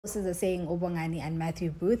Sources are saying Bongani and Mathew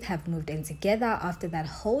both have moved in together after that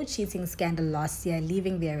whole cheating scandal last year,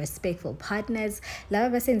 leaving their respectful partners.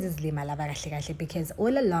 Because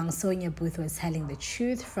all along Sonia Booth was telling the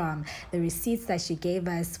truth from the receipts that she gave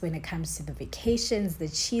us when it comes to the vacations, the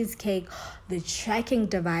cheesecake, the tracking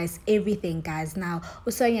device, everything, guys. Now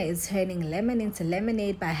Sonia is turning lemon into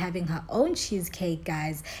lemonade by having her own cheesecake,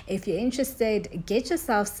 guys. If you're interested, get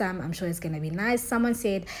yourself some. I'm sure it's gonna be nice. Someone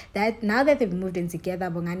said that now that they've moved in together,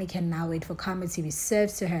 Bongani can now wait for karma to be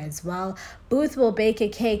served to her as well. Booth will bake a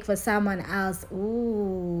cake for someone else.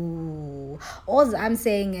 Ooh. All I'm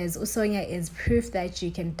saying is Sonia is proof that you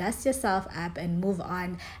can dust yourself up and move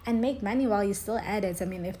on and make money while you're still at it. I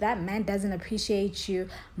mean, if that man doesn't appreciate you,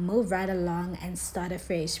 move right along and start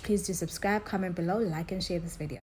afresh. Please do subscribe, comment below, like and share this video.